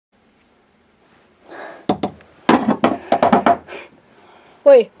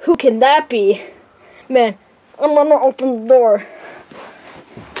Wait, who can that be? Man, I'm gonna open the door.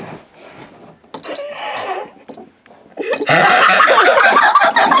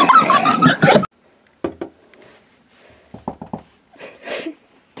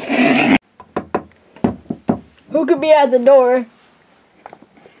 Who could be at the door?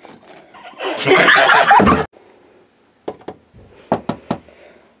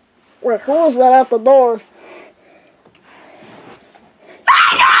 Wait, who was that at the door?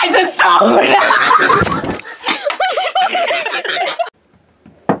 Guys, it's Stone!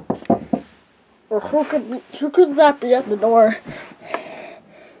 Or who could that be at the door?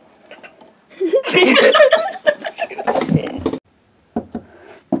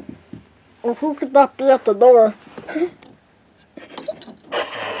 Or who could that be at the door?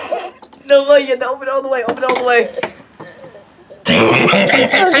 No way, you have to open it all the way, open it all the way.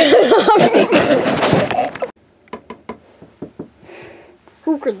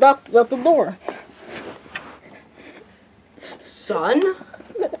 Who could that be at the door? Son?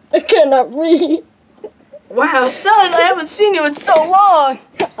 It cannot be. Wow, son, I haven't seen you in so long.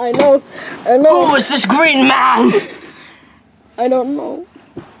 I know. Who is this green man? I don't know.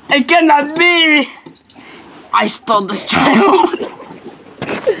 It cannot be. I stole this child.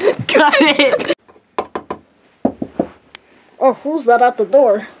 Got it. Oh, who's that at the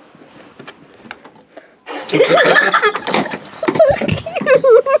door?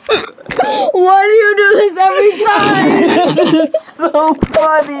 Why do you do this every time? It's so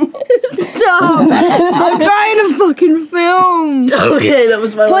funny. Stop! I'm trying to fucking film. Okay, that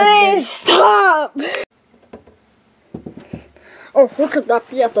was my Please stop! Oh, who could that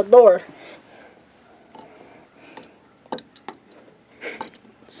be at the door?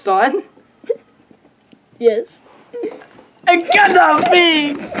 Son? Yes. It cannot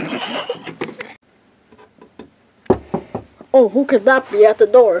be. Oh, who could that be at the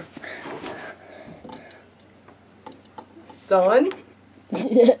door? Son?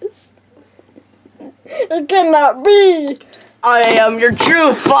 Yes. It cannot be. I am your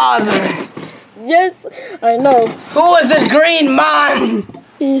true father. Yes, I know. Who is this green man?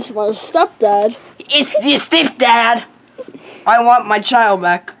 He's my stepdad. It's your stepdad. I want my child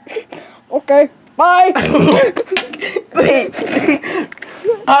back. Okay, bye. Wait.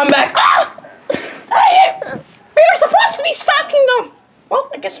 I'm back. Ah! Hey, we were supposed to be stalking them. Well,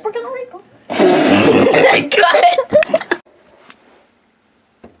 I guess we're gonna rape them. I got it.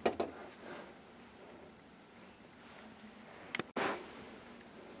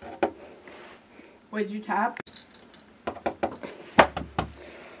 Wait, did you tap?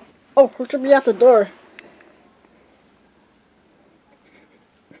 Oh, who could be at the door?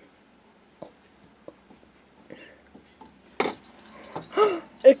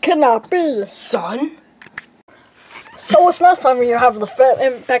 It cannot be. Son? So it's last time you have the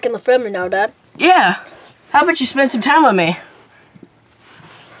back in the family now, Dad? Yeah. How about you spend some time with me?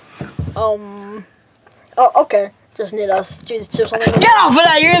 Oh, okay. Just need us cheese chips on the Get off of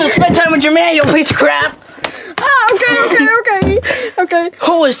that! You're gonna spend time with your man, you piece of crap! Okay.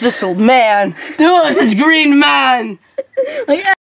 Who is this man? Who is this green man? Like,